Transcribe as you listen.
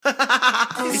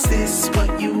this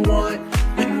what you want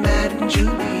with Matt and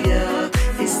Julia?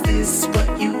 Is this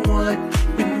what you want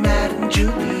with Matt and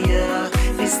Julia?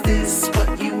 Is this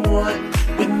what you want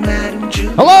with Matt and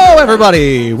Julia? Hello,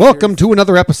 everybody. Welcome to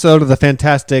another episode of the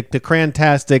Fantastic, the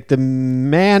Crantastic, the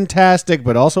Mantastic,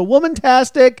 but also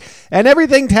Womantastic, and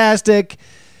Everything-tastic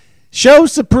Show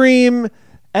Supreme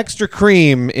Extra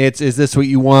Cream. It's Is This What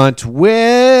You Want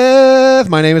with...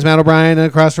 My name is Matt O'Brien, and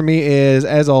across from me is,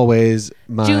 as always,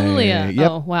 my... Julia.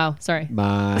 Oh, wow. Sorry.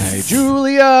 My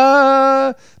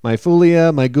Julia. My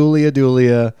Fulia, my Gulia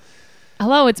Dulia.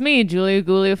 Hello, it's me, Julia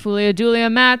Gulia Fulia Julia,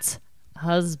 Matt's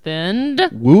husband.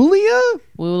 Wulia?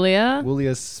 Wulia.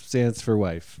 Wulia stands for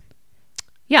wife.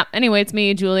 Yeah, anyway, it's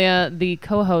me, Julia, the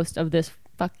co-host of this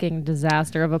fucking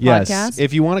disaster of a Yes. podcast.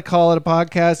 If you want to call it a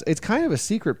podcast, it's kind of a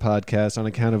secret podcast on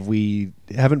account of we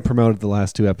haven't promoted the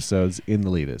last two episodes in the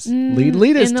elitist. In the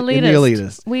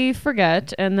elitist. We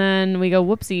forget, and then we go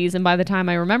whoopsies, and by the time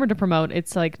I remember to promote,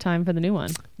 it's like time for the new one.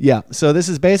 Yeah. So this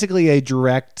is basically a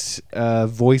direct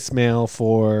voicemail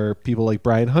for people like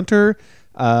Brian Hunter,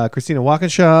 Christina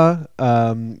Walkinshaw.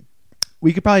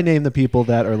 We could probably name the people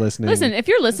that are listening. Listen, if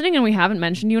you're listening and we haven't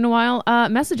mentioned you in a while,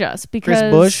 message us because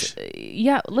Chris Bush.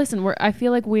 Yeah, listen, I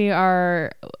feel like we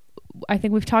are. I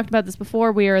think we've talked about this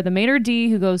before. We are the maitre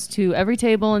d' who goes to every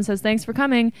table and says thanks for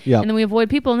coming, Yep. and then we avoid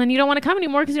people, and then you don't want to come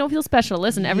anymore because you don't feel special.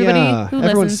 Listen, everybody who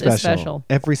everyone's listens is special.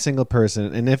 Every single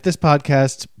person. And if this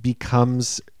podcast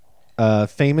becomes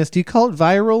famous, do you call it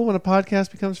viral when a podcast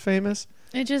becomes famous?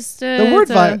 It just The word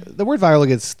viral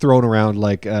gets thrown around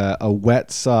like a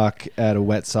wet sock at a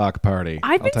wet sock party.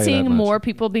 I've I'll been tell you that seeing much. more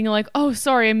people being like, "Oh,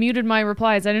 sorry, I muted my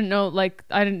replies. I didn't know. Like,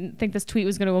 I didn't think this tweet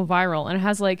was going to go viral," and it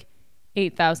has like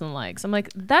 8,000 likes. I'm like,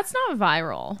 that's not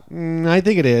viral. I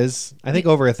think it is. I think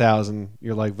over 1,000,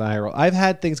 you're like viral. I've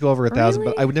had things go over 1,000,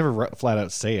 Really? but I would never flat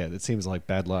out say it. It seems like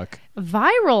bad luck.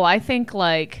 Viral, I think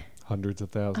like Hundreds of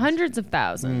thousands. hundreds of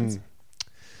thousands.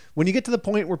 When you get to the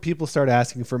point where people start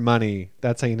asking for money,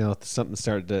 that's how you know something's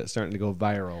starting to go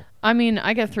viral. I mean,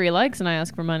 I get 3 likes and I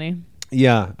ask for money.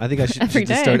 Yeah, I think I should Every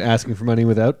just day. start asking for money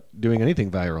without doing anything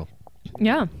viral.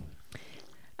 Yeah.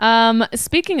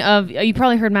 Speaking of, you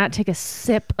probably heard Matt take a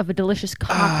sip of a delicious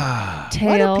cocktail.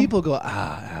 Why do people go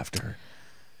after?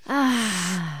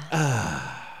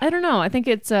 I don't know. I think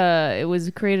it was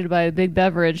created by Big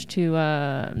Beverage to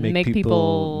make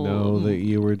people know that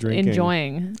you were drinking.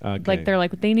 enjoying. Okay.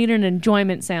 Like they need an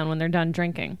enjoyment sound when they're done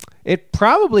drinking. It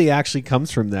probably actually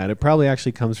comes from that. It probably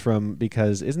actually comes from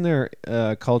because isn't there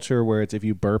a culture where it's if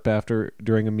you burp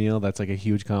during a meal, that's like a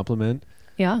huge compliment.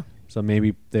 Yeah. So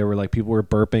maybe they were like people were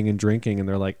burping and drinking, and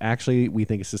they're like, actually, we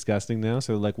think it's disgusting now.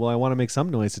 So they're like, well, I want to make some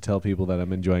noise to tell people that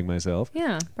I'm enjoying myself.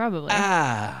 Yeah, probably.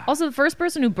 Also, the first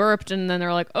person who burped and then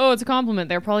they're like, "Oh, it's a compliment."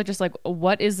 They're probably just like,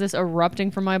 "What is this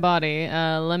erupting from my body?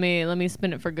 Let me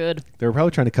spin it for good." They were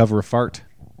probably trying to cover a fart.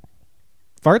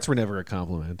 Farts were never a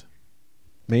compliment.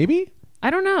 Maybe? I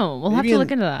don't know. We'll have Maybe to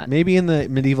look into that. Maybe in the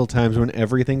medieval times when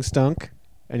everything stunk,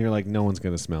 and you're like, no one's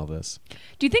going to smell this.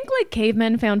 Do you think like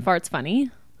cavemen found farts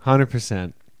funny?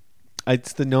 100%.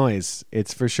 It's the noise.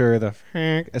 It's for sure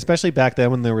especially back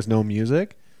then when there was no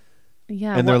music.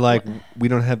 Yeah. And they're like, we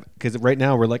don't have, because right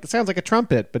now we're like, it sounds like a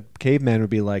trumpet, but cavemen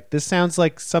would be like, this sounds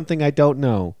like something I don't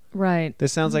know. right.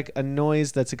 This sounds like a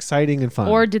noise that's exciting and fun.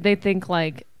 Or did they think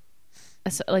like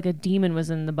a demon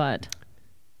was in the butt?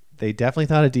 They definitely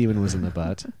thought a demon was in the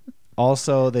butt.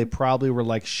 Also, they probably were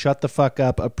like, shut the fuck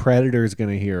up. A predator's going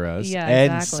to hear us Yeah,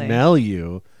 and exactly. smell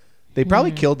you. They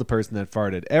probably killed the person that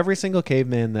farted. Every single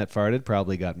caveman that farted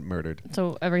probably got murdered.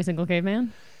 So every single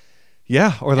caveman?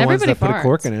 Yeah, or the ones Everybody that put a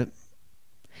cork farts. in it.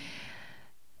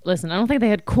 Listen, I don't think they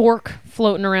had cork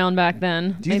floating around back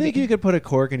then. Do you think you could put a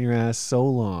cork in your ass so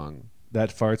long that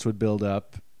farts would build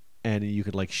up and you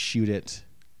could like shoot it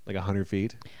like 100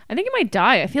 feet? I think you might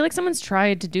die. I feel like someone's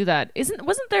tried to do that.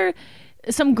 Wasn't there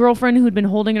some girlfriend who'd been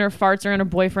holding in her farts around her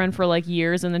boyfriend for like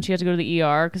years, and then she had to go to the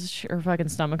ER because her fucking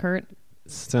stomach hurt?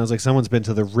 Sounds like someone's been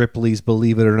to the Ripley's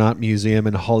Believe It or Not Museum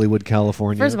in Hollywood,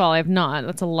 California. First of all, I have not.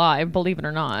 That's a lie. Believe it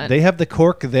or not. They have the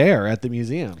cork there at the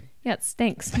museum. Yeah, it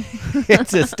stinks.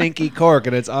 It's a stinky cork,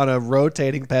 and it's on a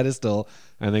rotating pedestal.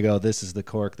 And they go, this is the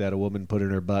cork that a woman put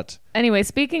in her butt. Anyway,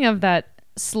 speaking of that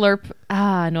slurp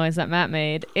noise that Matt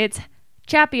made, it's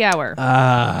Chappy Hour.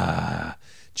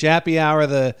 Chappy Hour,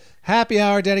 the happy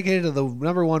hour dedicated to the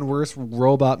number one worst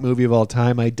robot movie of all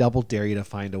time. I double dare you to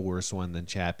find a worse one than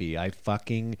Chappie. I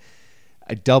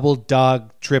double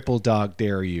dog, triple dog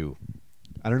dare you.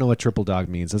 I don't know what triple dog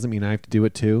means. Doesn't mean I have to do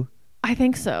it too. I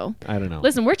think so. I don't know.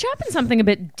 Listen, we're chapping something a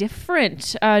bit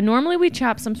different. Normally we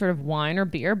chap some sort of wine or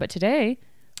beer, but today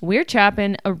we're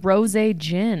chapping a rosé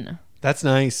gin. That's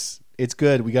nice. It's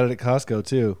good. We got it at Costco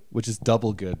too, which is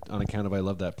double good on account of I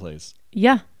love that place.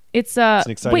 Yeah. It's an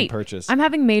exciting wait, purchase. I'm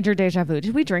having major deja vu.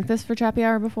 Did we drink this for Chappy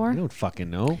Hour before? I don't fucking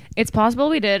know. It's possible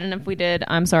we did, and if we did,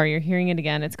 I'm sorry, you're hearing it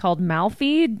again. It's called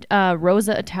Malfi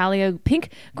Rosa Italia pink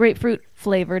grapefruit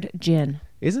flavored gin.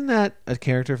 Isn't that a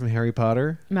character from Harry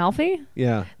Potter? Malfi?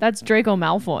 Yeah. That's Draco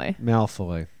Malfoy.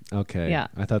 Malfoy. Okay. Yeah.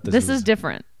 I thought this was is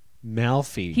different.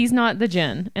 Malfi. He's not the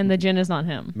gin, and the gin is not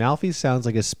him. Malfi sounds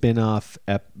like a spin-off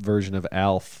version of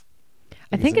Alf.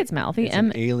 I think it's Malfi. It's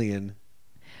an alien.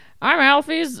 I'm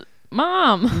Alfie's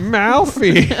mom.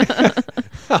 Malfi.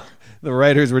 The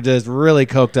writers were just really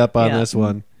coked up on this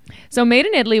one. So made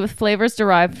in Italy with flavors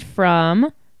derived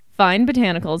from fine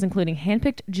botanicals, including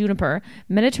hand-picked juniper,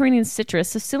 Mediterranean citrus,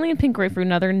 Sicilian pink grapefruit,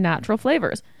 and other natural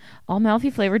flavors. All Malfi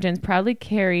flavored gins proudly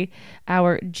carry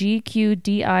our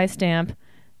GQDI stamp,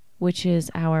 which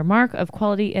is our mark of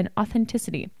quality and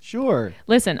authenticity. Sure.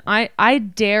 Listen, I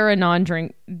dare a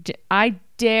non-gin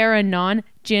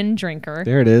drinker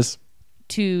There it is.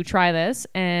 to try this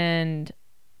and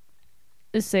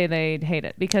say they'd hate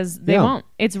it because they won't.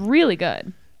 It's really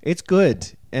good. It's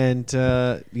good. And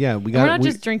yeah, we got We're not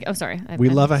just drinking. Oh, sorry. We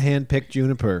love a hand-picked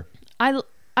juniper. I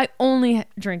only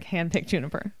drink hand-picked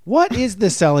juniper. What is the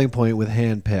selling point with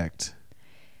hand-picked?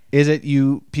 Is it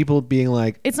people being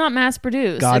like, It's not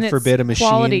mass-produced. God and it's forbid a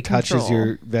quality machine touches control.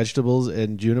 your vegetables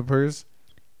and junipers?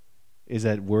 Is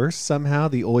that worse somehow?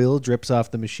 The oil drips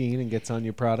off the machine and gets on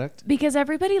your product? Because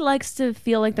everybody likes to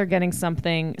feel like they're getting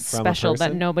something special that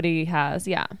person? nobody has.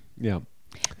 Yeah. Yeah.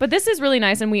 But this is really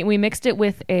nice, and we mixed it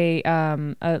with a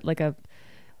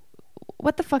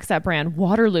what the fuck's that brand?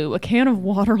 Waterloo, a can of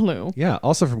Waterloo. Yeah,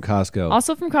 also from Costco.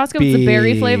 Also from Costco, it's a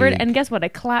berry flavored. Big. And guess what? I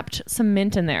clapped some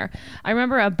mint in there. I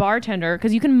remember a bartender,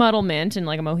 because you can muddle mint in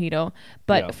like a mojito,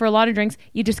 but for a lot of drinks,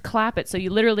 you just clap it. So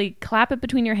you literally clap it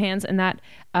between your hands, and that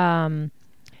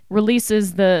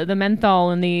releases the menthol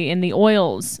and the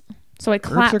oils. So I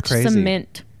clapped some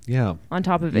mint on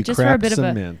top of it, just for a bit of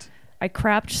a mint. I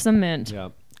crapped some mint. Yeah.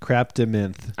 Crapped a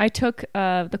mint. I took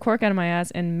the cork out of my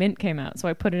ass and mint came out, so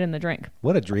I put it in the drink.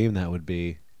 What a dream that would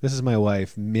be. This is my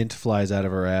wife. Mint flies out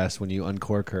of her ass when you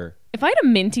uncork her. If I had a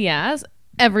minty ass,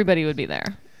 everybody would be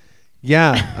there.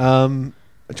 Yeah. I'm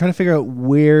trying to figure out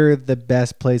where the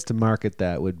best place to market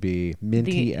that would be.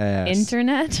 Minty ass.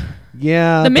 Internet?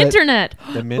 Yeah. The minternet.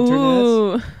 The minternet?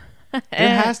 Ooh.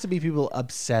 There has to be people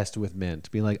obsessed with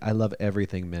mint. Being like, I love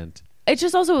everything mint. It's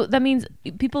just also, that means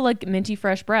people like minty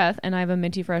fresh breath, and I have a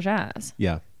minty fresh ass.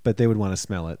 Yeah, but they would want to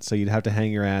smell it. So you'd have to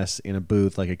hang your ass in a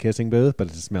booth, like a kissing booth, but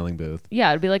it's a smelling booth. Yeah,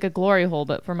 it'd be like a glory hole,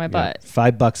 but for my butt.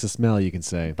 $5 a smell, you can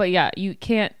say. But yeah, you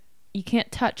can't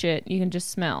touch it. You can just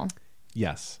smell.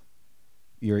 Yes.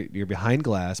 You're behind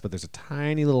glass, but there's a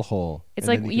tiny little hole. It's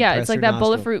like, it's like that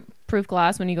bulletproof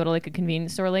glass when you go to like a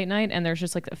convenience store late night, and there's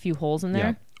just like a few holes in there.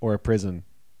 Yeah. Or a prison.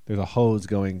 There's a hose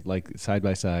going like side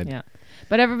by side. Yeah.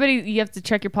 But everybody, you have to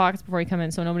check your pockets before you come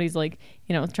in, so nobody's like,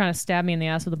 trying to stab me in the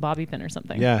ass with a bobby pin or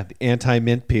something. Yeah, the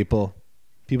anti-mint people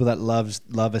that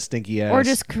love a stinky ass, or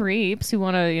just creeps who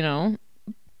want to,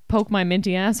 poke my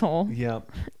minty asshole. Yeah.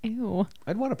 Ew.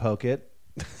 I'd want to poke it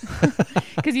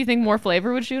because you think more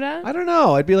flavor would shoot out. I don't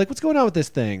know. I'd be like, what's going on with this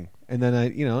thing? And then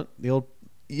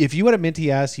if you had a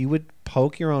minty ass, you would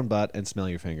poke your own butt and smell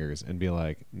your fingers and be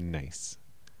like, nice.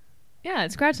 Yeah,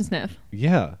 it's scratch and sniff.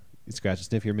 Yeah. You scratch and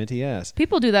sniff your minty ass.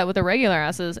 People do that with their regular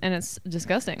asses, and it's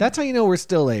disgusting. That's how you know we're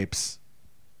still apes.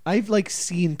 I've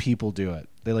seen people do it.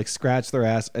 They scratch their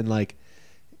ass and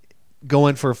go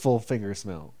in for a full finger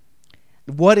smell.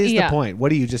 What is the point?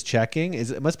 What are you just checking?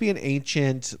 It must be an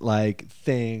ancient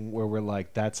thing where we're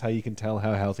that's how you can tell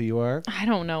how healthy you are. I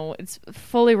don't know. It's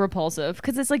fully repulsive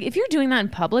because it's if you're doing that in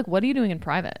public, what are you doing in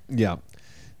private? Yeah.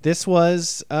 This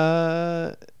was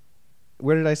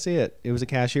where did I see it? It was a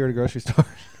cashier at a grocery store.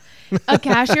 A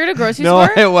cashier at a grocery no,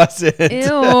 store? No, it wasn't.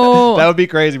 Ew. That would be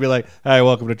crazy. Be like, hi,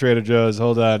 welcome to Trader Joe's.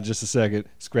 Hold on just a second.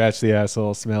 Scratch the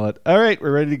asshole. Smell it. All right,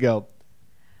 we're ready to go.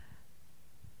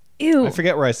 Ew. I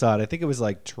forget where I saw it. I think it was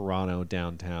Toronto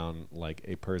downtown,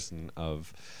 a person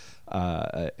of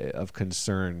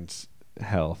concerned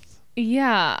health.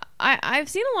 Yeah. I've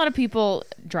seen a lot of people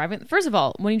driving. First of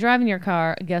all, when you drive in your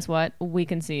car, guess what? We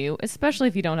can see you, especially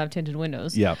if you don't have tinted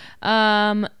windows. Yeah.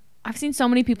 I've seen so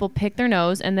many people pick their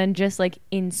nose and then just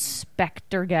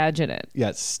Inspector Gadget it.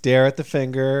 Yeah, stare at the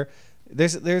finger.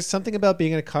 There's something about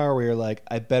being in a car where you're like,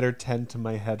 I better tend to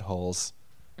my head holes.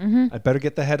 Mm-hmm. I better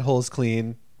get the head holes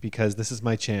clean because this is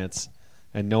my chance.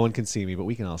 And no one can see me, but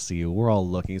we can all see you. We're all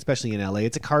looking, especially in LA.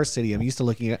 It's a car city. I'm used to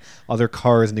looking at other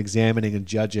cars and examining and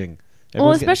judging.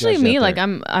 Well, especially me.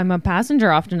 I'm a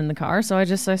passenger often in the car, so I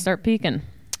start peeking.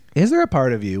 Is there a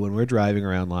part of you when we're driving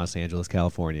around Los Angeles,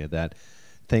 California, that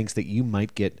thinks that you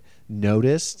might get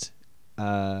noticed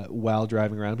while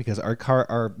driving around because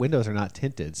our windows are not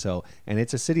tinted? So, and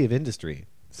it's a city of industry.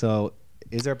 So,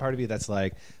 is there a part of you that's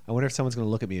like, I wonder if someone's going to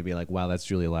look at me and be like, "Wow, that's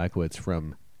Julia Lackowitz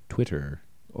from Twitter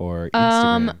or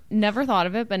Instagram"? Never thought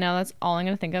of it, but now that's all I'm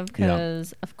going to think of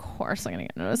because, of course, I'm going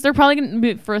to get noticed. They're probably going to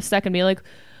be for a second be like,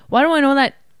 "Why do I know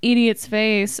that idiot's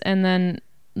face?" And then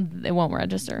it won't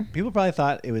register. People probably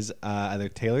thought it was either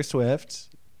Taylor Swift,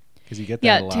 because you get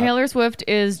that a lot. Taylor Swift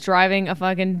is driving a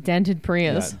fucking dented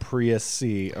Prius. Yeah, Prius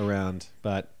C around.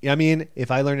 But I mean,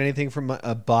 if I learned anything from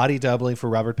a body doubling for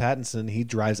Robert Pattinson, he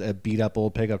drives a beat up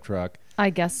old pickup truck. I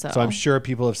guess so. So I'm sure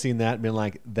people have seen that and been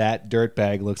like, that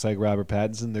dirtbag looks like Robert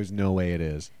Pattinson. There's no way it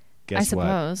is. Guess I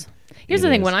suppose. what? Here's the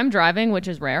thing. When I'm driving, which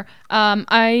is rare,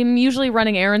 I'm usually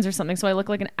running errands or something, so I look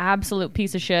like an absolute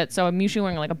piece of shit. So I'm usually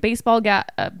wearing like a baseball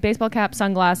cap,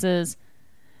 sunglasses.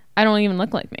 I don't even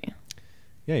look like me.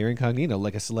 Yeah, you're incognito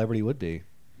like a celebrity would be.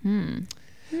 And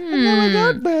now I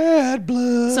got bad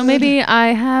blood. So maybe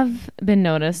I have been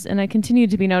noticed, and I continue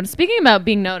to be noticed. Speaking about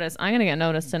being noticed, I'm going to get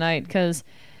noticed tonight because,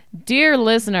 dear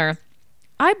listener,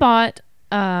 I bought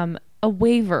a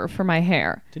waiver for my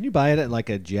hair. Didn't you buy it at like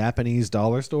a Japanese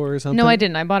dollar store or something? No, I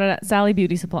didn't. I bought it at Sally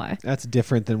Beauty Supply. That's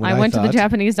different than what I went thought. to the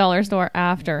Japanese dollar store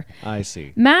after. I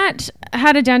see. Matt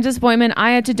had a dentist appointment.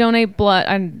 I had to donate blood.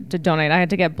 I had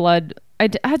to get blood. I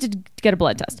had to get a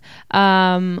blood test.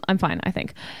 I'm fine, I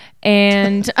think.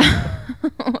 And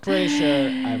Pretty sure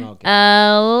I'm okay.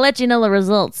 I'll let you know the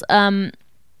results.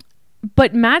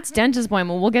 But Matt's dentist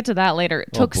appointment, we'll get to that later,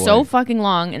 took so fucking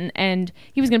long, and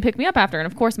he was going to pick me up after. And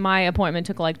of course, my appointment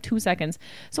took like 2 seconds.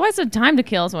 So I had time to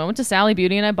kill. So I went to Sally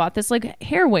Beauty and I bought this like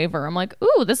hair waiver. I'm like,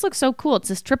 ooh, this looks so cool. It's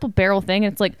this triple barrel thing.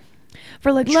 And it's like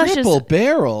for like luscious. Triple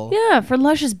barrel? Yeah, for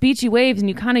luscious beachy waves. And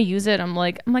you kind of use it. I'm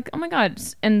like, oh my God.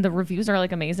 And the reviews are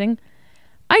like amazing.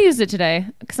 I used it today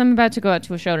because I'm about to go out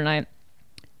to a show tonight.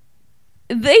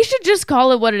 They should just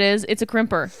call it what it is. It's a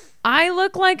crimper. I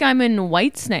look like I'm in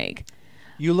Whitesnake.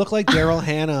 You look like Daryl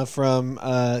Hannah from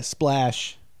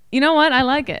Splash. You know what? I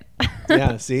like it.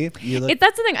 Yeah, see?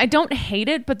 That's the thing. I don't hate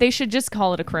it, but they should just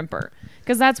call it a crimper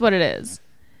because that's what it is.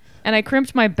 And I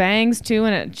crimped my bangs too,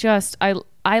 and it just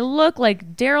I look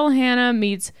like Daryl Hannah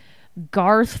meets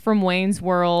Garth from Wayne's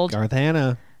World. Garth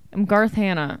Hannah. I'm Garth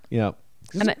Hannah. Yeah.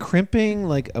 Isn't crimping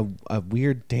like a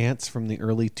weird dance from the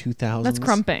early 2000s? That's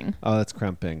crumping. Oh, that's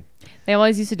crumping. They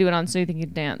always used to do it on So You Think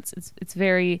You'd Dance. It's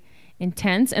very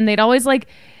intense, and they'd always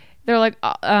they're like,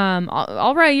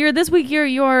 all right, this week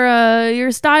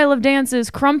your style of dance is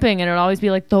crumping, and it would always be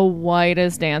like the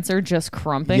whitest dancer just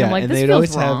crumping. Yeah, I'm like, and this they'd feels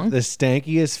always wrong. have the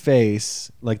stankiest face,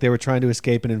 like they were trying to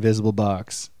escape an invisible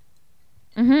box.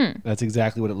 Mm-hmm. That's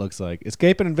exactly what it looks like.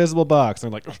 Escape an invisible box. They're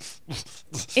like,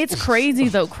 it's crazy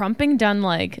though. Crumping done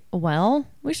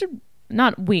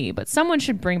but someone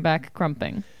should bring back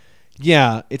crumping.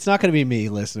 Yeah, it's not going to be me,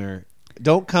 listener.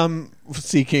 Don't come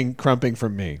seeking crumping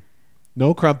from me.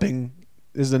 No crumping.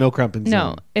 This is a no crumping zone.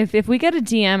 No, if we get a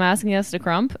DM asking us to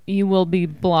crump, you will be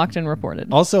blocked and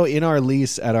reported. Also, in our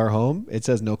lease at our home, it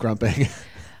says no crumping.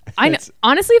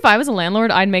 Honestly, if I was a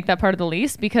landlord, I'd make that part of the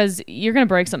lease because you're going to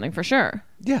break something for sure.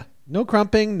 Yeah, no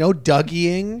crumping, no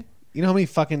Dougieing. You know how many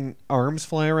fucking arms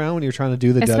fly around when you're trying to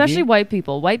do the Especially Dougie? white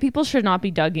people. White people should not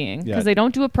be Dougieing because they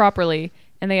don't do it properly,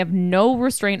 and they have no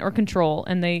restraint or control,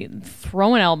 and they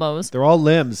throw in elbows. They're all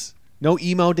limbs. No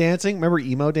emo dancing. Remember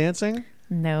emo dancing?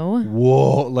 No.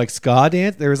 Whoa, like ska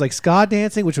dance. There was like ska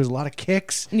dancing, which was a lot of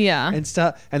kicks. Yeah. And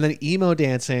stuff. And then emo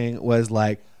dancing was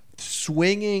like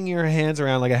swinging your hands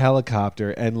around like a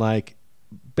helicopter, and like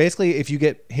basically if you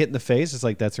get hit in the face, it's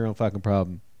like that's your own fucking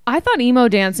problem. I thought emo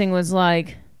dancing was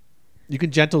like you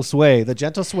can gentle sway. The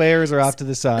gentle swayers are off to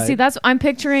the side. See, I'm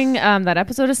picturing that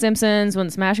episode of Simpsons when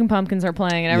the Smashing Pumpkins are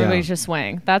playing and everybody's just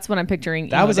swaying. That's what I'm picturing.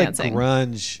 That was dancing. like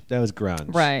grunge. That was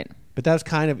grunge, right? But that was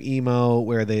kind of emo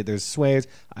where there's sways.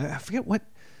 I forget what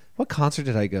concert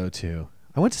did I go to.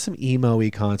 I went to some emo-y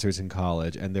concerts in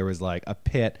college, and there was like a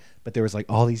pit, but there was like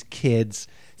all these kids,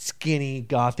 skinny,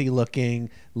 gothy looking,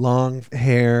 long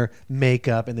hair,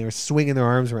 makeup, and they were swinging their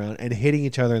arms around and hitting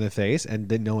each other in the face, and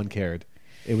then no one cared.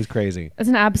 It was crazy. It's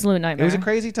an absolute nightmare. It was a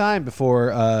crazy time before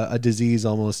a disease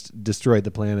almost destroyed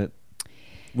the planet.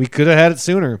 We could have had it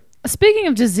sooner. Speaking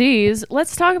of disease,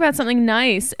 let's talk about something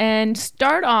nice and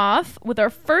start off with our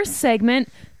first segment,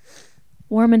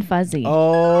 Warm and Fuzzy.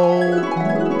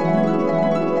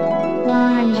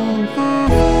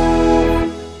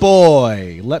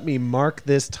 Boy, let me mark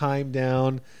this time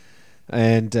down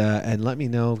and let me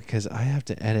know because I have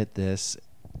to edit this.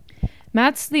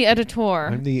 Matt's the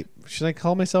editor. Should I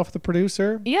call myself the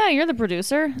producer? Yeah, you're the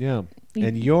producer. Yeah.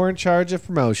 and you're in charge of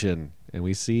promotion, and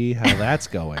we see how that's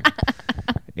going.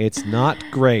 It's not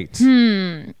great.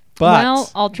 But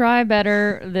Well, I'll try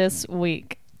better this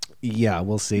week. yeah,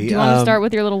 we'll see. Do you want to start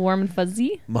with your little warm and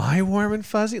fuzzy? My warm and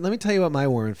fuzzy? Let me tell you what my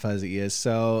warm and fuzzy is.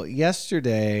 So yesterday,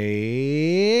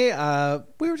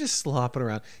 we were just slopping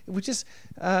around. We just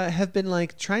have been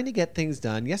like trying to get things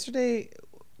done. Yesterday,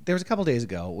 there was a couple days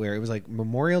ago where it was like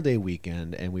Memorial Day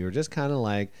weekend, and we were just kind of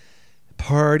like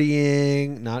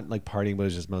partying, not like partying, but it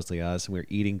was just mostly us, and we were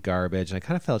eating garbage, and I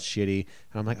kind of felt shitty,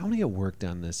 and I'm like, I want to get work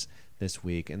done this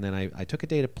week. And then I took a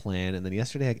day to plan, and then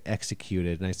yesterday I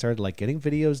executed, and I started like getting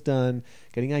videos done,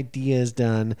 getting ideas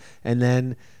done, and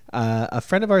then a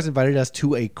friend of ours invited us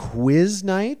to a quiz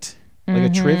night, like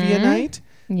a trivia night.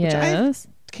 Yes.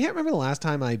 Which I can't remember the last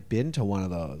time I've been to one of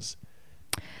those.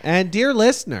 And dear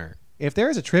listener, if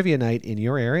there is a trivia night in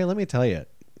your area, let me tell you,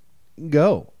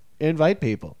 go invite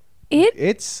people.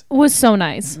 It's was so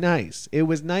nice. nice. It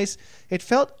was nice. It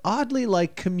felt oddly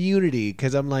like community,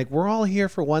 because I'm like, we're all here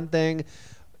for one thing.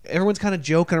 Everyone's kind of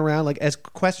joking around. Like, as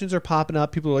questions are popping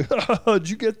up, people are like, oh, did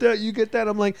you get that? You get that?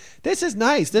 I'm like, this is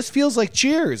nice. This feels like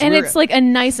Cheers. And it's like a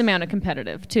nice amount of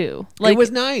competitive too. Like, it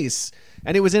was nice.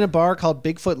 And it was in a bar called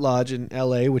Bigfoot Lodge in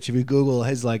LA, which if you Google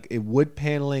has like a wood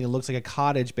paneling. It looks like a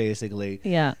cottage basically.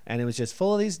 Yeah. And it was just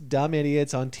full of these dumb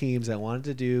idiots on teams that wanted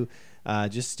to do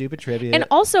just stupid trivia. And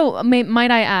also,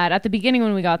 might I add, at the beginning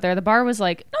when we got there, the bar was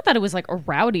like, not that it was like a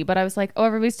rowdy, but I was like, oh,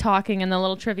 everybody's talking, and the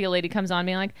little trivia lady comes on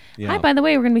being like, hi, by the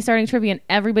way, we're going to be starting trivia, and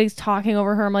everybody's talking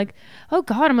over her. I'm like, oh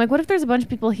God, I'm like, what if there's a bunch of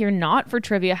people here not for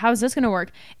trivia? How's this going to work?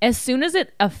 As soon as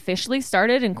it officially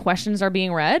started and questions are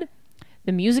being read,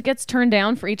 the music gets turned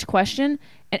down for each question,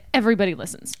 and everybody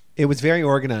listens. It was very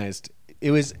organized.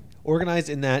 It was organized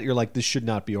in that you're like, this should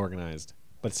not be organized,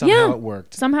 but somehow it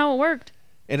worked. Somehow it worked.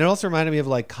 And it also reminded me of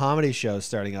like comedy shows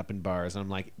starting up in bars. And I'm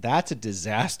like, that's a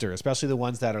disaster, especially the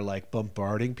ones that are like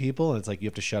bombarding people. And it's like, you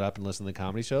have to shut up and listen to the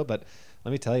comedy show. But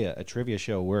let me tell you, a trivia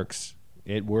show works.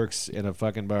 It works in a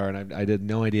fucking bar. And I had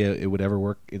no idea it would ever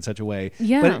work in such a way.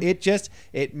 Yeah. But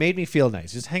it made me feel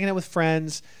nice. Just hanging out with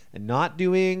friends and not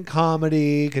doing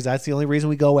comedy, because that's the only reason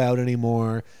we go out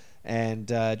anymore. And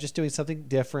just doing something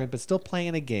different, but still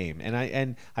playing a game. And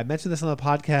I mentioned this on the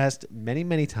podcast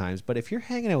many times, but if you're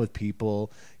hanging out with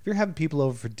people, if you're having people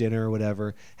over for dinner or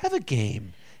whatever, have a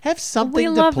game. Have something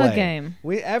to play. We love a game.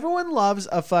 Everyone loves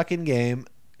a fucking game.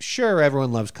 Sure,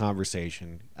 everyone loves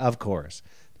conversation, of course.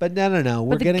 But no.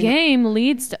 But the game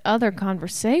leads to other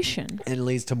conversation. And it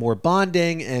leads to more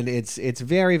bonding, and it's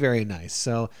very, very nice.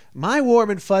 So my warm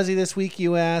and fuzzy this week,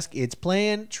 you ask, it's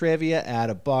playing trivia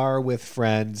at a bar with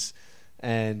friends.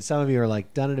 And some of you are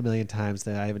like, done it a million times.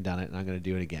 That I haven't done it, and I'm going to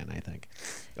do it again, I think.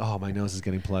 Oh, my nose is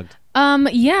getting plugged.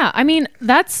 Yeah, I mean,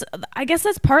 I guess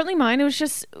that's partly mine. It was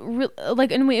just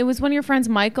like, and it was one of your friends,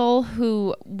 Michael,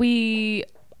 who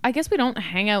I guess we don't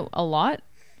hang out a lot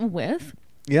with.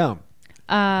 Yeah.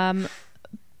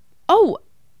 Oh,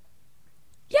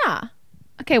 yeah.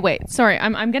 Okay, wait. Sorry,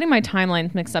 I'm getting my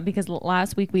timelines mixed up because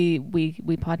last week we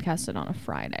podcasted on a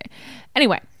Friday.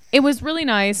 Anyway, it was really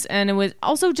nice, and it was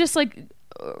also just like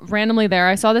randomly there.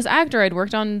 I saw this actor I'd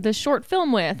worked on this short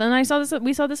film with, and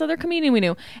we saw this other comedian we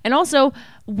knew, and also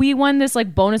we won this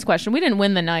like bonus question. We didn't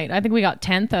win the night. I think we got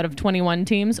 10th out of 21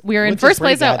 teams. We were in first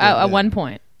place at one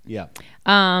point. Yeah.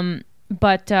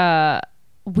 But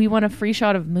we won a free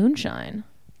shot of moonshine.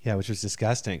 Yeah, which was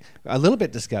disgusting. A little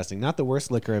bit disgusting. Not the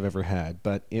worst liquor I've ever had,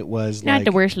 but it was not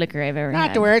the worst liquor I've ever had.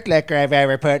 Not the worst liquor I've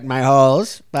ever put in my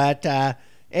holes, but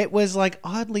it was like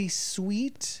oddly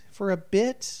sweet for a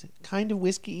bit, kind of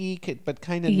whiskey-y, but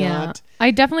kind of not.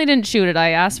 I definitely didn't shoot it. I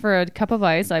asked for a cup of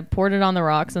ice, I poured it on the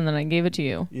rocks, and then I gave it to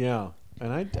you. Yeah,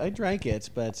 and I drank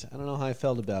it, but I don't know how I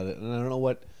felt about it, and I don't know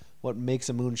what makes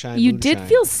a moonshine. You did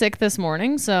feel sick this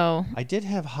morning, so I did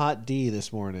have hot D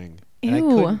this morning. Ew. And I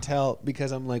couldn't tell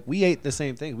because I'm like, we ate the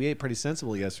same thing. We ate pretty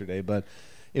sensible yesterday, but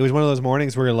it was one of those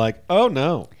mornings where you're like, oh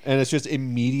no. And it's just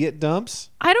immediate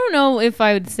dumps. I don't know if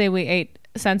I would say we ate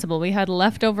sensible. We had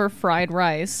leftover fried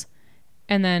rice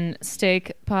and then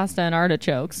steak, pasta, and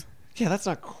artichokes. Yeah, that's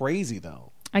not crazy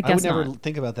though. I guess I would never not.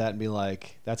 think about that and be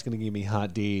like, that's going to give me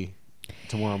hot D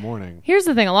tomorrow morning. Here's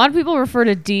the thing. A lot of people refer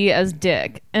to D as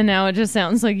dick, and now it just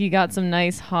sounds like you got some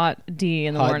nice hot D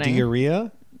in the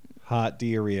morning. Hot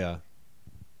diarrhea.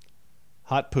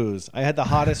 Hot poos. I had the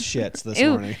hottest shits this Ew,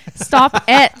 morning. Stop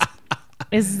it.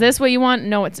 Is this what you want?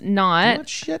 No, it's Do you not. want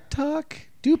shit talk?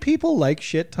 Do people like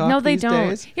shit talk No, they these don't.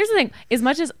 days? Here's the thing. As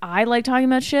much as I like talking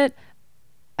about shit,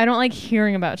 I don't like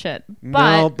hearing about shit.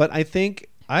 No, but I think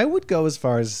I would go as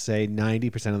far as to say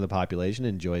 90% of the population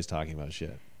enjoys talking about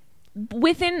shit.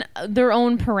 within their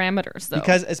own parameters, though.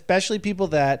 Because especially people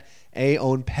that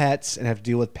own pets and have to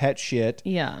deal with pet shit,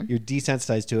 Yeah. you're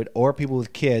desensitized to it, or people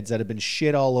with kids that have been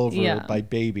shit all over by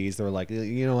babies. They're like,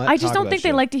 you know what? I just Talk don't about think they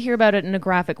shit. like to hear about it in a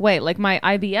graphic way. Like my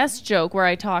IBS joke where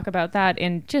I talk about that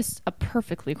in just a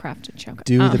perfectly crafted joke.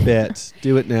 Do the bit.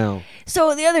 Do it now.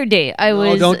 So the other day I No,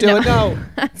 was... don't do it, no.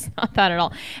 That's not that at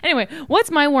all. Anyway,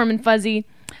 what's my warm and fuzzy?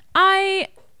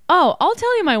 I'll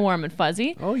tell you my warm and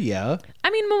fuzzy. Oh yeah. I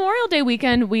mean, Memorial Day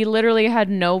weekend, we literally had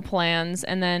no plans,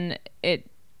 and then it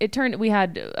turned. We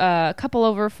had a couple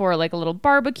over for like a little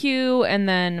barbecue, and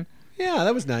then Yeah,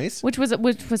 that was nice. which was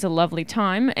a lovely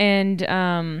time. And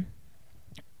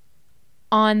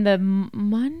on the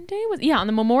Monday on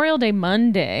the Memorial Day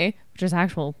Monday, which is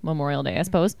actual Memorial Day, I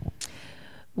suppose.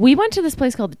 We went to this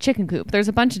place called the Chicken Coop. There's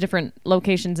a bunch of different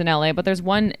locations in LA, but there's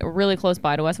one really close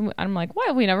by to us. And I'm like, why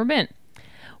have we never been?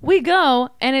 We go,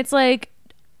 and it's like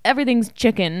everything's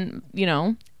chicken, you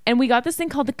know. And we got this thing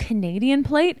called the Canadian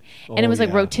plate, and it was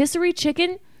like rotisserie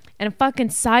chicken and a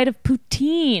fucking side of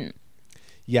poutine.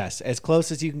 Yes, as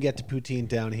close as you can get to poutine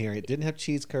down here. It didn't have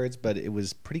cheese curds, but it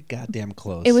was pretty goddamn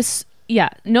close. It was,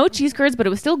 no cheese curds, but it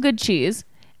was still good cheese,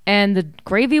 and the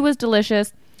gravy was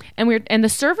delicious. And the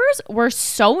servers were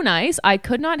so nice. I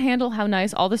could not handle how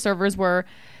nice all the servers were,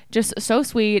 just so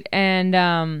sweet. And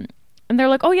they're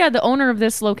like, oh yeah, the owner of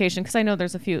this location, because I know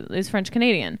there's a few, is French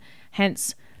Canadian,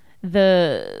 hence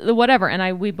the whatever.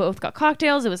 And we both got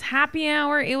cocktails. It was happy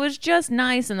hour. It was just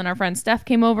nice. And then our friend Steph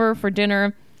came over for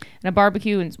dinner and a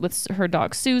barbecue and with her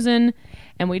dog Susan,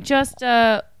 and we just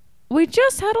had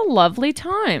a lovely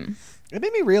time. It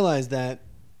made me realize that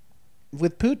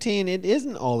with poutine, it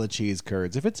isn't all the cheese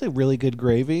curds. If it's a really good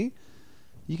gravy,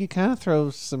 you could kind of throw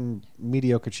some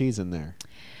mediocre cheese in there.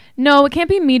 No, it can't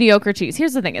be mediocre cheese.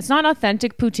 Here's the thing. It's not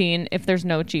authentic poutine if there's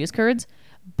no cheese curds.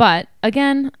 But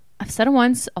again, I've said it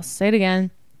once. I'll say it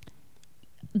again.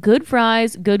 Good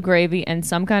fries, good gravy, and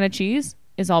some kind of cheese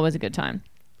is always a good time.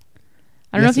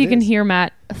 I don't know if you can hear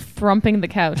Matt thrumping the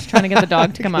couch, trying to get the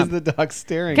dog to come up. Because the dog's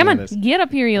staring Come at on, us. get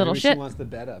up here, you little Maybe shit. She wants the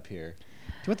bed up here. Do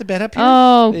you want the bed up here?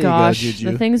 Oh, There you gosh. go,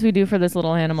 Juju. The things we do for this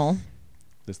little animal.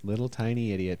 This little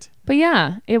tiny idiot. But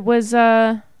yeah, it was,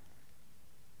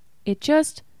 it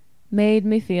just made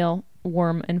me feel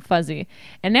warm and fuzzy.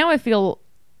 And now I feel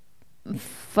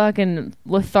fucking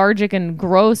lethargic and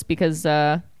gross because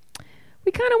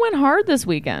we kind of went hard this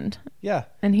weekend. Yeah.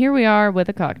 And here we are with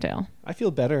a cocktail. I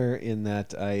feel better in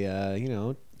that I,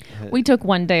 We took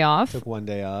one day off. took one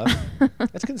day off.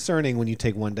 That's concerning when you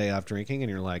take one day off drinking and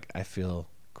you're like, I feel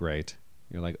great.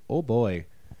 You're like, oh boy,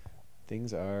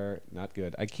 things are not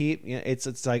good.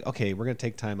 It's like, okay, we're gonna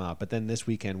take time off, but then this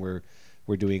weekend we're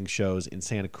doing shows in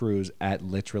Santa Cruz at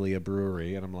literally a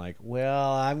brewery, and I'm like,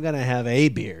 well, I'm gonna have a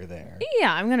beer there.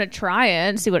 Yeah, I'm gonna try it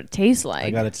and see what it tastes like.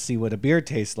 I got to see what a beer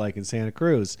tastes like in Santa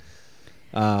Cruz.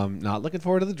 Not looking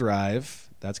forward to the drive.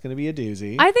 That's going to be a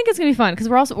doozy. I think it's gonna be fun because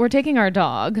we're taking our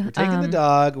dog. We're taking the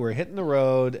dog. We're hitting the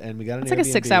road, and we got an It's like a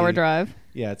Airbnb. 6-hour drive.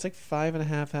 Yeah, it's like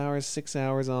 5.5 hours, 6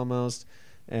 hours almost,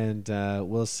 and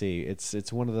we'll see.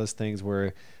 It's one of those things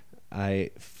where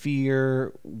I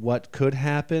fear what could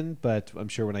happen, but I'm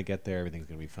sure when I get there, everything's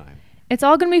going to be fine. It's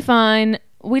all gonna be fine.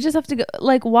 We just have to go.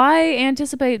 Like, why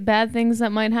anticipate bad things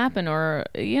that might happen, or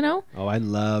Oh, I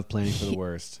love planning for the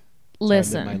worst.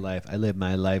 Listen. I live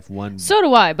my life one So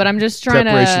do I, but I'm just trying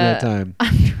preparation to. at a time.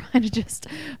 I'm trying to just,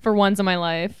 for once in my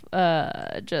life,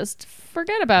 just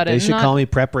forget about it. They and should not- call me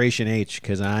Preparation H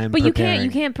because I'm. But preparing. you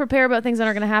can't prepare about things that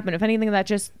aren't going to happen. If anything, that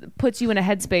just puts you in a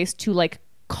headspace to like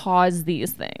cause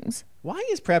these things. Why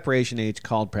is Preparation H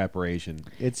called preparation?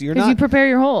 You're Because not you prepare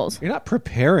your holes. You're not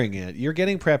preparing it. You're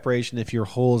getting preparation if your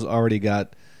hole's already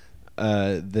got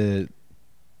the.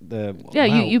 Yeah, wow.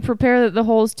 you prepare the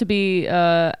holes to be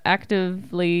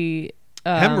actively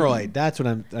hemorrhoid. That's what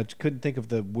I couldn't think of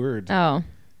the word. Oh,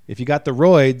 If you got the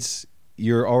roids,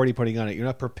 you're already putting on it. You're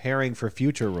not preparing for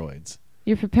future roids.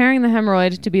 you're preparing the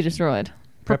hemorrhoid to be destroyed.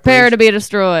 Prepare Preparation- to be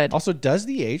destroyed. Also, does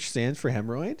the H stand for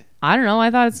hemorrhoid? I don't know. I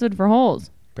thought it stood for holes.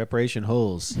 Preparation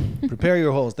holes. Prepare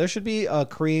your holes. There should be a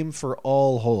cream for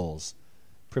all holes.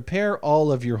 Prepare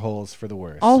all of your holes for the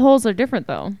worst. All holes are different,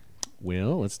 though.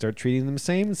 Well, let's start treating them the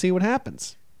same and see what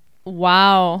happens.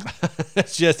 Wow.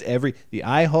 It's just the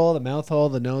eye hole, the mouth hole,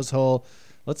 the nose hole.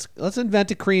 Let's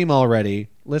invent a cream already.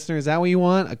 Listener, is that what you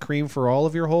want? A cream for all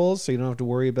of your holes so you don't have to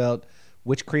worry about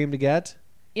which cream to get?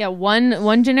 Yeah,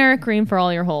 one generic cream for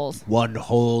all your holes. One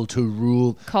hole to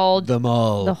rule Called them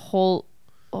all. the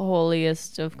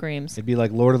holiest of creams. It'd be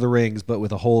like Lord of the Rings, but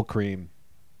with a whole cream.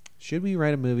 Should we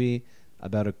write a movie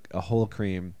about a whole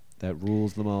cream that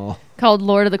rules them all? Called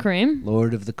Lord of the Cream.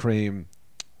 Lord of the Cream.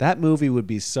 That movie would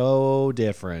be so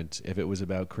different if it was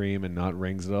about cream and not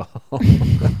rings at all.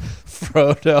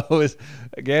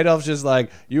 Gandalf's just like,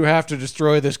 you have to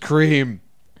destroy this cream.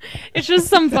 It's just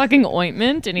some fucking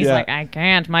ointment, and he's Yeah. like, I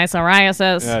can't, my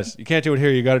psoriasis. Yes, you can't do it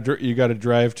here. You got to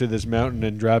drive to this mountain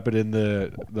and drop it in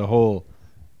the hole.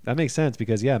 That makes sense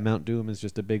because Mount Doom is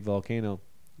just a big volcano,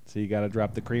 so you got to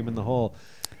drop the cream in the hole.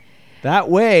 That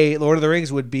way, Lord of the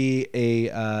Rings would be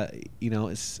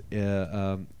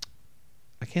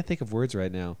I can't think of words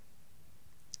right now.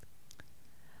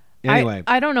 Anyway,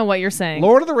 I don't know what you're saying.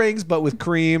 Lord of the Rings, but with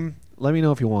cream. Let me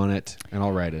know if you want it, and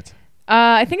I'll write it.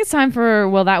 I think it's time for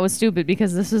Well, That Was Stupid,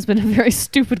 because this has been a very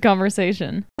stupid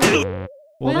conversation. Well,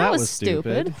 that was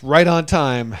stupid. Right on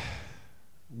time.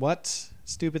 What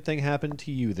stupid thing happened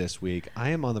to you this week? I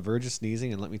am on the verge of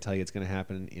sneezing, and let me tell you, it's going to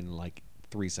happen in like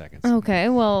 3 seconds. Okay,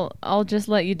 well, I'll just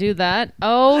let you do that.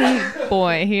 Oh,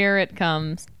 boy, here it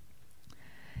comes.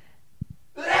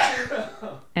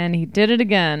 And he did it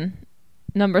again.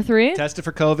 Number 3. Tested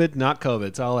for COVID, not COVID.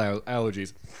 It's all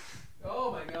allergies.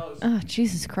 Oh, my nose. Oh,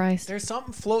 Jesus Christ. There's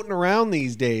something floating around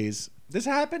these days. This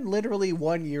happened literally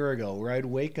 1 year ago where I'd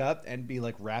wake up and be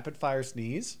like rapid fire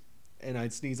sneeze, and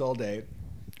I'd sneeze all day.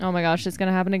 Oh, my gosh, it's going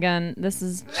to happen again. This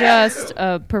is just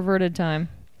a perverted time.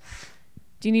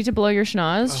 Do you need to blow your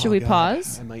schnoz? Should we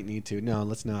pause? I might need to. No,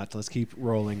 let's not. Let's keep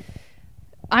rolling.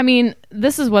 I mean,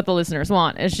 this is what the listeners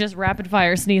want. It's just rapid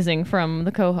fire sneezing from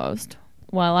the co-host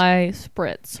while I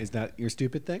spritz. Is that your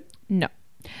stupid thing? No.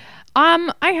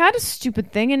 I had a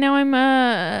stupid thing, and now I'm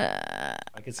I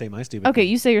could say my stupid Okay, thing.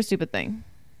 you say your stupid thing.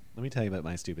 Let me tell you about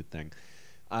my stupid thing.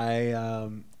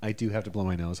 I do have to blow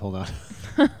my nose. Hold on.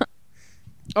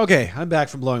 Okay, I'm back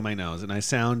from blowing my nose, and I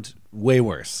sound way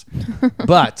worse.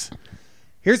 But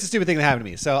here's the stupid thing that happened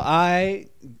to me. So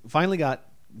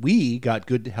we got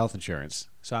good health insurance.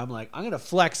 So I'm like, I'm going to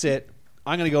flex it.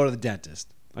 I'm going to go to the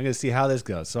dentist. I'm going to see how this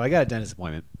goes. So I got a dentist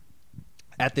appointment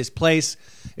at this place.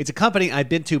 It's a company I've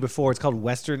been to before. It's called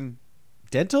Western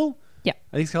Dental. Yeah.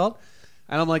 I think it's called.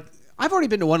 And I'm like, I've already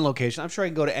been to one location. I'm sure I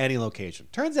can go to any location.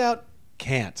 Turns out,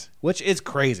 can't, which is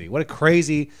crazy. What a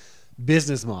crazy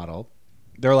business model.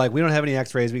 They're like, we don't have any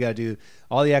x-rays. We got to do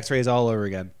all the x-rays all over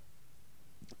again.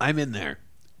 I'm in there.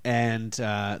 And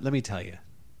let me tell you,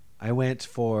 I went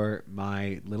for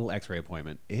my little x-ray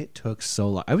appointment. It took so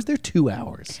long. I was there 2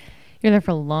 hours. You're there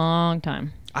for a long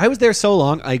time. I was there so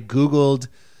long, I Googled,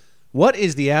 what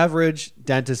is the average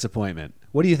dentist appointment?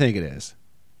 What do you think it is?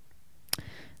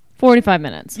 45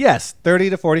 minutes. Yes,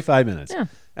 30 to 45 minutes. Yeah.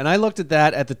 And I looked at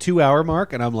that at the 2 hour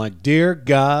mark, and I'm like, dear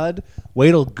God, wait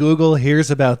till Google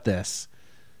hears about this.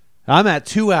 I'm at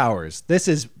 2 hours. This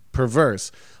is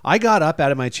perverse. I got up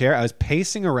out of my chair. I was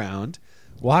pacing around,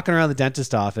 walking around the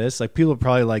dentist office. Like, people are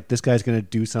probably like, this guy's going to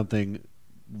do something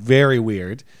very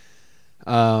weird.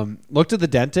 Looked at the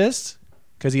dentist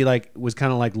because he like was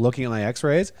kind of like looking at my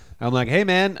x-rays. I'm like, hey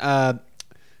man,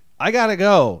 I gotta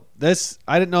go.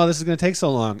 I didn't know this was gonna take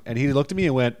so long. And he looked at me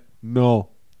and went, no.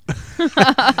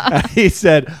 And he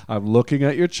said, I'm looking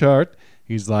at your chart.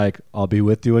 He's like, I'll be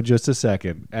with you in just a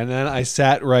second. And then I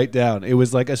sat right down. It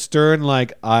was like a stern,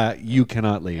 like, you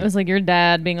cannot leave. It was like your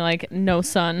dad being like, no,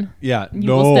 son. Yeah, You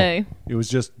no. will stay. It was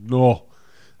just no.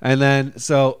 And then,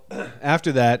 so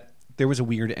after that, there was a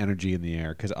weird energy in the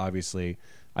air because obviously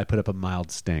I put up a mild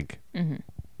stink. Mm-hmm.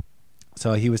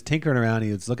 So he was tinkering around.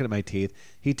 He was looking at my teeth.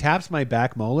 He taps my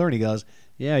back molar and he goes,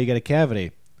 yeah, you got a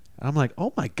cavity. And I'm like,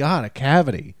 oh my God, a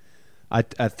cavity. A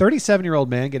 37-year-old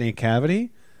man getting a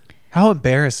cavity? How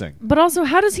embarrassing. But also,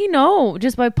 how does he know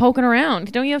just by poking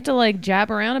around? Don't you have to like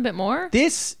jab around a bit more?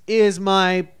 This is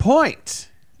my point.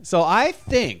 So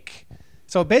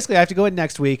basically I have to go in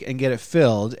next week and get it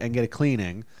filled and get a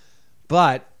cleaning.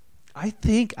 But I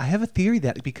think I have a theory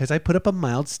that because I put up a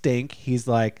mild stink, he's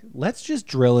like, let's just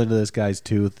drill into this guy's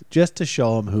tooth just to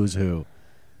show him who's who.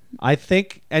 I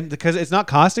think, and because it's not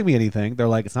costing me anything, they're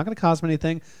like, it's not going to cost me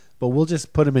anything, but we'll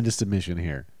just put him into submission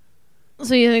here.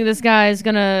 So you think this guy's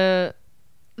going to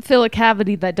fill a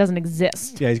cavity that doesn't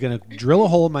exist? Yeah, he's going to drill a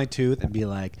hole in my tooth and be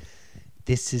like,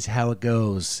 this is how it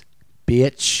goes,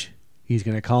 bitch. He's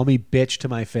going to call me bitch to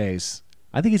my face.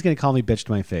 I think he's going to call me bitch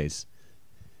to my face.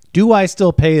 Do I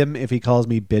still pay him if he calls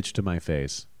me bitch to my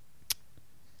face?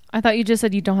 I thought you just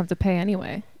said you don't have to pay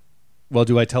anyway. Well,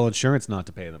 do I tell insurance not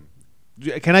to pay them?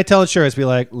 Can I tell insurance, be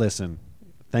like, listen,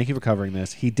 thank you for covering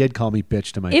this. He did call me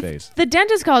bitch to my face. If the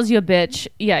dentist calls you a bitch,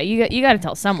 yeah, you got to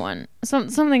tell someone.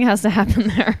 Something has to happen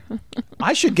there.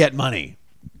 I should get money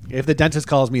if the dentist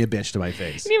calls me a bitch to my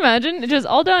face. Can you imagine? It's just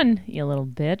all done. You little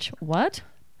bitch. What?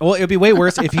 Well, it would be way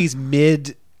worse if he's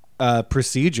mid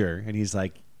procedure and he's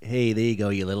like, hey, there you go,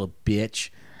 you little bitch.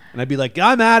 And I'd be like,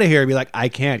 I'm out of here. I'd be like, I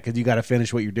can't because you got to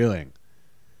finish what you're doing.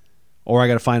 Or I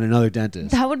got to find another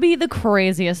dentist. That would be the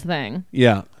craziest thing.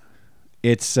 Yeah.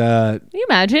 It's... Can you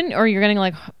imagine? Or you're getting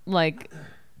like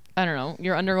I don't know,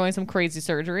 you're undergoing some crazy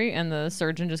surgery and the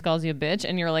surgeon just calls you a bitch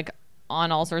and you're like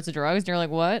on all sorts of drugs and you're like,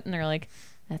 what? And they're like,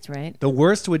 that's right. The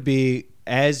worst would be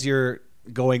as you're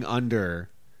going under,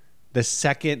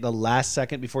 the last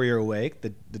second before you're awake, the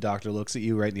doctor looks at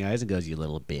you right in the eyes and goes, you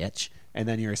little bitch. And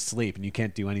then you're asleep and you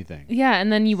can't do anything. Yeah, and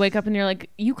then you wake up and you're like,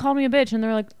 you called me a bitch. And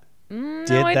they're like, no,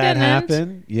 Did I that didn't.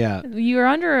 happen? Yeah. You're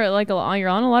under you're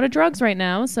on a lot of drugs right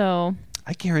now, so...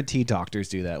 I guarantee doctors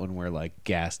do that when we're like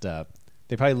gassed up.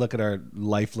 They probably look at our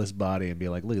lifeless body and be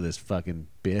like, look at this fucking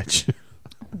bitch.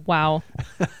 Wow.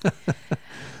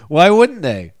 Why wouldn't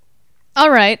they? All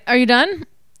right, are you done?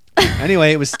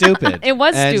 Anyway, it was stupid. It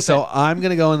was and stupid. So I'm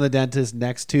going to go in the dentist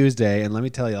next Tuesday, and let me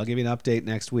tell you, I'll give you an update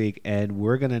next week, and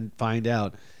we're going to find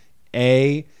out,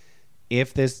 A,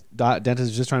 if this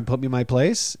dentist is just trying to put me in my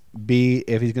place, B,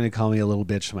 if he's going to call me a little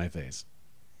bitch to my face.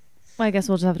 Well, I guess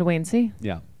we'll just have to wait and see.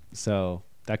 Yeah. So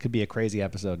that could be a crazy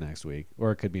episode next week,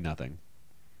 or it could be nothing.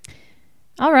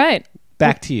 All right.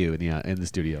 Back to you in the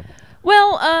studio.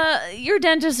 Well, your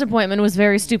dentist appointment was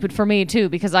very stupid for me, too,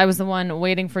 because I was the one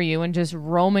waiting for you and just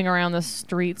roaming around the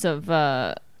streets of...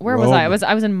 where was I?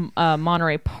 I was in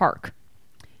Monterey Park,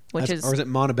 or is it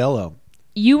Montebello?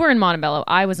 You were in Montebello.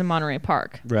 I was in Monterey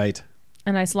Park. Right.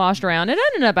 And I sloshed around. It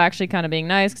ended up actually kind of being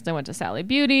nice because I went to Sally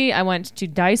Beauty. I went to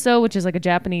Daiso, which is like a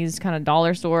Japanese kind of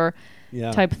dollar store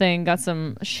type thing. Got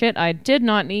some shit I did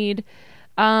not need.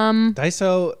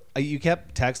 Daiso, you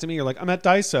kept texting me. You're like, I'm at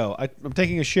Daiso. I'm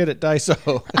taking a shit at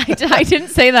Daiso. I didn't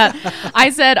say that.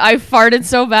 I said I farted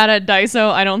so bad at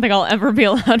Daiso, I don't think I'll ever be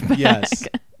allowed back. Yes.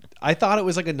 I thought it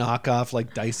was like a knockoff,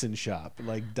 like Dyson shop,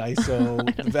 like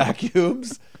Daiso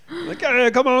vacuums. Like, hey,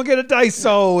 come on, get a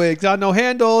Daiso. It's got no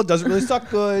handle. It doesn't really suck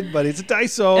good, but it's a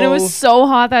Daiso. And it was so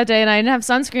hot that day, and I didn't have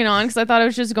sunscreen on because I thought I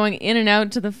was just going in and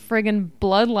out to the friggin'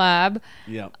 blood lab.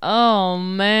 Yeah. Oh,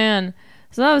 man.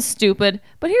 So that was stupid.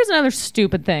 But here's another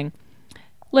stupid thing.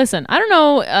 Listen, I don't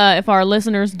know if our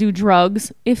listeners do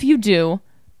drugs. If you do,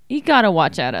 you got to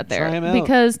watch out there. Try 'em out.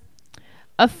 Because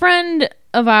a friend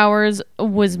of ours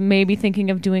was maybe thinking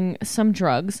of doing some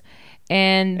drugs.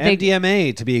 And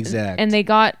MDMA to be exact. And they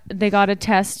got a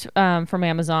test from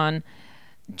Amazon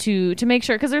to make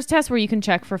sure, because there's tests where you can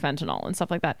check for fentanyl and stuff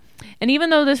like that. And even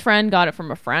though this friend got it from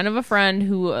a friend of a friend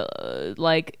who they're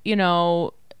like,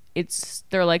 it's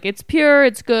pure,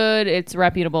 it's good, it's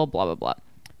reputable, blah blah blah.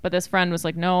 But this friend was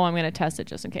like, no, I'm going to test it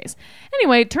just in case.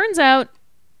 Anyway, it turns out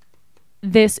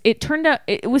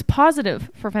it was positive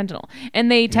for fentanyl,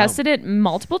 and they tested it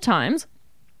multiple times,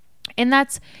 and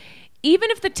that's.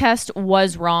 Even if the test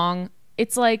was wrong,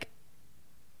 it's like,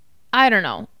 I don't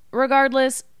know.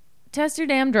 Regardless, test your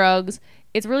damn drugs.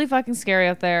 It's really fucking scary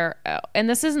out there. And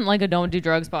this isn't like a don't do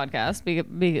drugs podcast.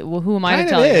 Well, who am I to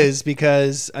tell you? Kind of is,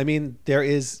 because, I mean, there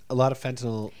is a lot of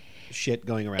fentanyl shit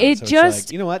going around. It's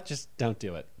like, you know what? Just don't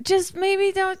do it. Just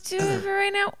maybe don't do it for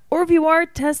right now. Or if you are,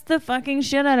 test the fucking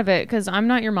shit out of it. Because I'm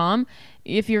not your mom.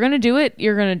 If you're going to do it,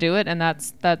 you're going to do it. And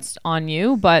that's on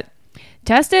you. But...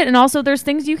 test it. And also there's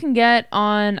things you can get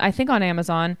on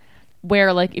Amazon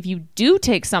where like if you do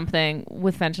take something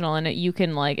with fentanyl in it, you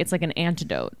can it's like an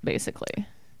antidote basically.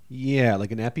 Yeah,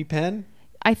 like an EpiPen?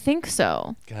 I think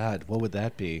so. God, what would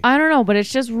that be? I don't know, but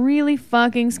it's just really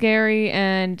fucking scary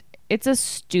and it's a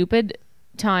stupid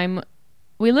time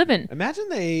we live in. Imagine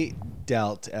they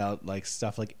dealt out like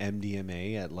stuff like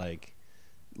MDMA at like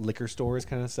liquor stores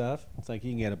kind of stuff. It's like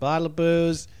you can get a bottle of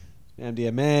booze,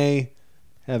 MDMA,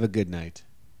 have a good night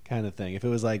kind of thing. If it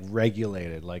was like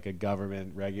regulated, like a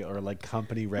government or like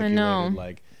company regulated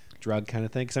like drug kind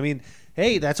of thing. Because I mean,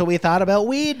 hey, that's what we thought about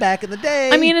weed back in the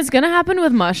day. I mean, it's going to happen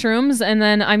with mushrooms, and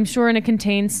then I'm sure in a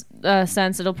contained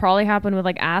sense it'll probably happen with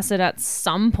like acid at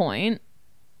some point.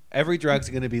 Every drug's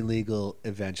going to be legal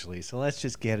eventually, so let's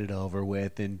just get it over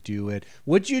with and do it.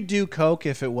 Would you do coke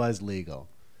if it was legal?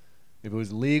 If it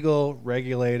was legal,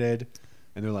 regulated,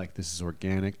 and they're like, this is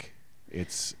organic,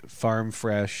 it's farm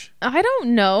fresh. I don't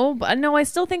know, but no, I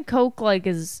still think coke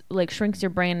is shrinks your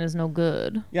brain is no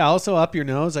good. Yeah, also up your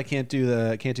nose. I can't do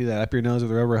that. Up your nose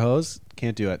with a rubber hose.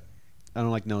 Can't do it. I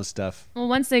don't like nose stuff. Well,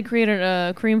 once they created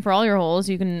a cream for all your holes,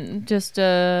 you can just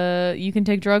you can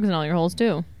take drugs in all your holes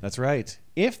too. That's right.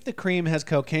 If the cream has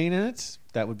cocaine in it,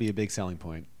 that would be a big selling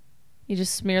point. You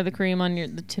just smear the cream on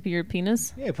the tip of your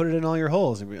penis? Yeah, put it in all your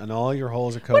holes, and all your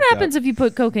holes are coked What happens up. if you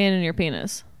put cocaine in your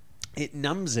penis? It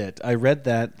numbs it. I read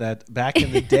that back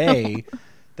in the day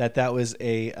that was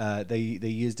a they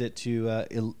used it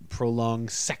to prolong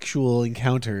sexual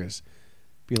encounters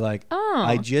Be like, Oh.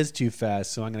 I jizzed too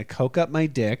fast, so I'm going to coke up my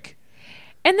dick.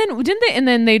 And then didn't they? And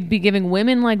then they'd be giving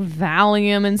women like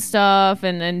Valium and stuff,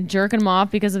 and jerking them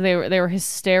off because they were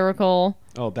hysterical.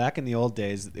 Oh, back in the old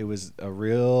days, it was a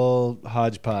real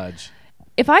hodgepodge.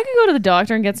 If I could go to the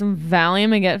doctor and get some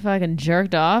Valium and get fucking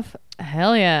jerked off,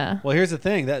 hell yeah. Well, here's the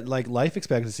thing that like life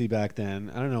expectancy back then,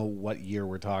 I don't know what year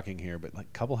we're talking here, but like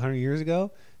a couple hundred years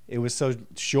ago, it was so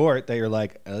short that you're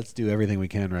like, let's do everything we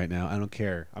can right now. I don't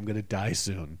care. I'm going to die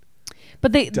soon.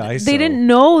 But they Daiso. didn't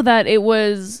know that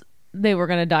they were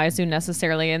going to die soon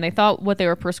necessarily, and they thought what they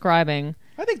were prescribing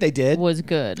I think they did. was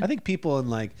good. I think people in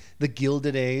like the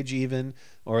Gilded Age even,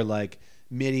 or like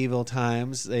medieval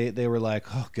times, they were like,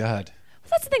 oh God.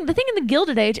 That's the thing. The thing in the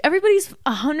Gilded Age, everybody's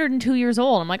 102 years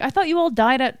old. I'm like, I thought you all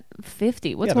died at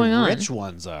 50. What's going on? The rich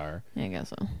ones are. Yeah, I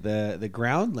guess so. The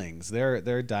groundlings,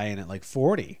 they're dying at like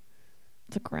 40.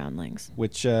 The groundlings.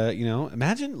 Which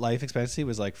imagine life expectancy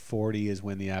was like 40 is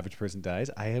when the average person dies.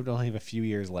 I only have a few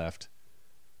years left,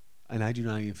 and I do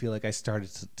not even feel like I started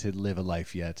to live a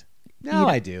life yet. No,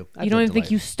 I do. You don't even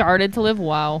think you started to live?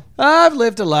 Wow. I've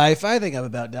lived a life. I think I'm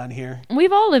about done here.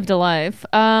 We've all lived a life.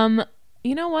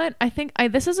 You know what? I think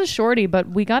this is a shorty, but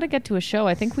we got to get to a show.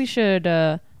 I think we should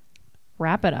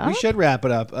wrap it up. We should wrap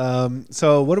it up.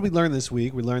 So what did we learn this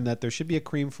week? We learned that there should be a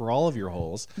cream for all of your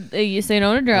holes. You say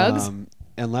no to drugs.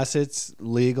 Unless it's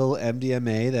legal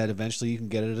MDMA that eventually you can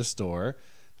get at a store.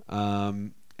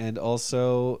 And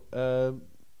also,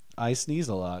 I sneeze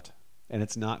a lot, and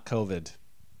it's not COVID.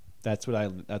 That's what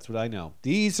I know.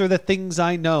 These are the things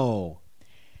I know.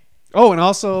 Oh, and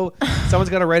also, someone's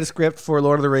got to write a script for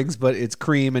Lord of the Rings, but it's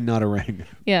cream and not a ring.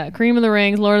 Yeah, Cream of the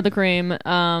Rings, Lord of the Cream.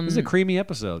 This is a creamy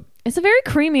episode. It's a very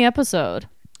creamy episode.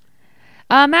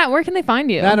 Matt, where can they find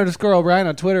you? Matt_O'Brien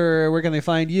on Twitter. Where can they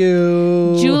find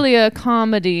you? Julia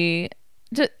Comedy.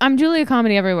 I'm Julia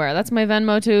Comedy everywhere. That's my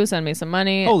Venmo too. Send me some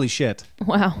money. Holy shit.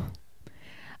 Wow.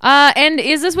 And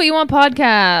Is This What You Want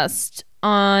podcast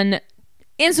on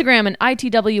Instagram and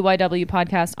ITWYW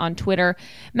podcast on Twitter.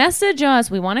 Message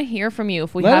us. We want to hear from you.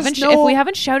 If we haven't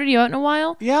shouted you out in a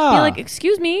while, be like,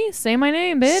 excuse me, say my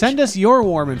name, bitch. Send us your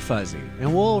warm and fuzzy,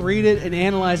 and we'll read it and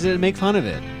analyze it and make fun of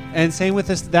it. And same with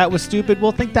this, that was stupid.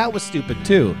 We'll think that was stupid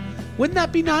too. Wouldn't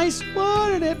that be nice?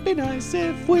 Wouldn't it be nice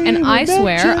if we? And I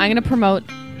swear, I'm gonna promote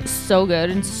so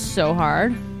good and so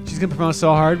hard. She's gonna promote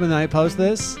so hard when I post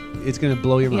this. It's going to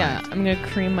blow your mind. Yeah, I'm going to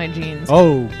cream my jeans.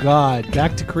 Oh, God.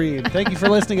 Back to cream. Thank you for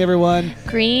listening, everyone.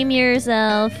 Cream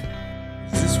yourself.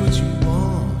 Is this what you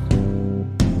want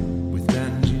with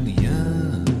Matt and Julia?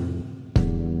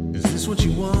 Is this what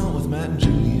you want with Matt and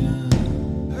Julia?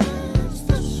 Is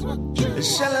this what you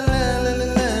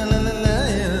want?